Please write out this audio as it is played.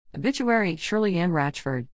Obituary: Shirley Ann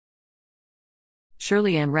Ratchford.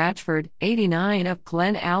 Shirley Ann Ratchford, 89, of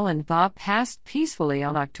Glen Allen, Va, passed peacefully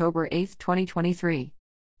on October 8, 2023.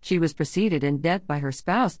 She was preceded in death by her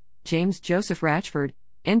spouse, James Joseph Ratchford,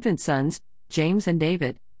 infant sons, James and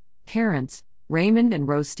David, parents, Raymond and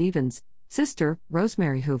Rose Stevens, sister,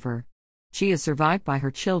 Rosemary Hoover. She is survived by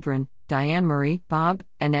her children, Diane Murray, Bob,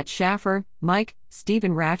 Annette Schaffer, Mike,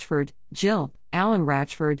 Stephen Ratchford, Jill, Alan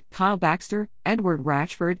Ratchford, Kyle Baxter, Edward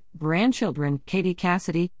Ratchford, grandchildren, Katie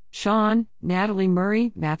Cassidy, Sean, Natalie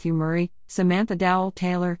Murray, Matthew Murray, Samantha Dowell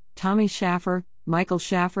Taylor, Tommy Schaffer, Michael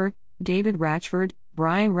Schaffer, David Ratchford,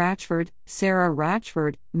 Brian Ratchford, Sarah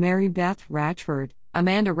Ratchford, Mary Beth Ratchford,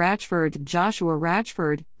 Amanda Ratchford, Joshua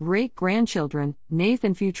Ratchford, great-grandchildren,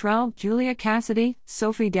 Nathan Futrell, Julia Cassidy,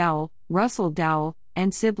 Sophie Dowell, Russell Dowell,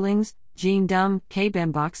 and siblings, Jean Dum, Kay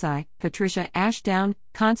Bemboxai, Patricia Ashdown,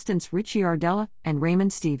 Constance Ricciardella, and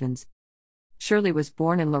Raymond Stevens. Shirley was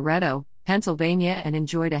born in Loretto, Pennsylvania, and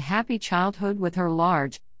enjoyed a happy childhood with her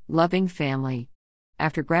large, loving family.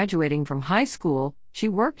 After graduating from high school, she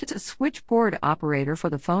worked as a switchboard operator for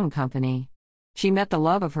the phone company. She met the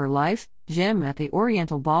love of her life, Jim, at the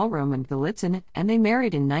Oriental Ballroom in Gallitzin, and they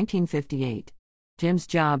married in 1958. Jim's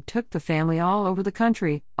job took the family all over the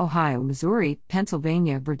country: Ohio, Missouri,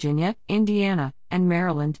 Pennsylvania, Virginia, Indiana, and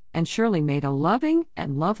Maryland, and Shirley made a loving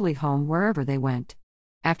and lovely home wherever they went.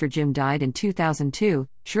 After Jim died in 2002,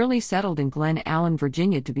 Shirley settled in Glen Allen,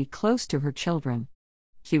 Virginia to be close to her children.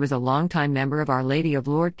 She was a longtime member of Our Lady of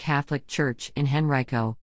Lourdes Catholic Church in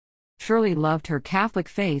Henrico. Shirley loved her Catholic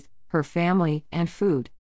faith, her family, and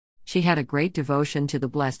food. She had a great devotion to the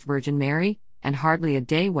Blessed Virgin Mary, and hardly a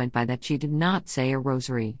day went by that she did not say a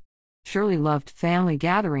rosary. Shirley loved family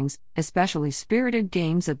gatherings, especially spirited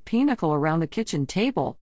games of pinochle around the kitchen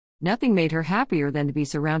table. Nothing made her happier than to be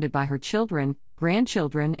surrounded by her children,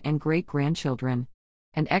 grandchildren, and great-grandchildren.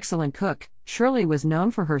 An excellent cook, Shirley was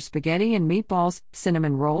known for her spaghetti and meatballs,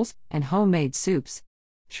 cinnamon rolls, and homemade soups.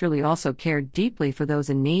 Shirley also cared deeply for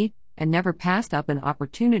those in need, and never passed up an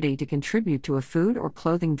opportunity to contribute to a food or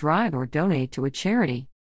clothing drive or donate to a charity.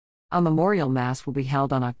 A memorial mass will be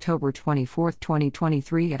held on October 24,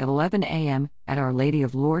 2023 at 11 a.m. at Our Lady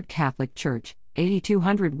of Lourdes Catholic Church,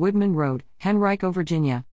 8200 Woodman Road, Henrico,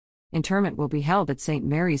 Virginia. Interment will be held at St.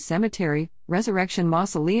 Mary's Cemetery, Resurrection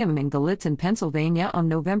Mausoleum in Gallitzin, Pennsylvania on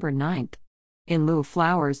November 9. In lieu of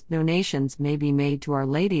flowers, donations may be made to Our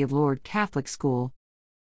Lady of Lourdes Catholic School.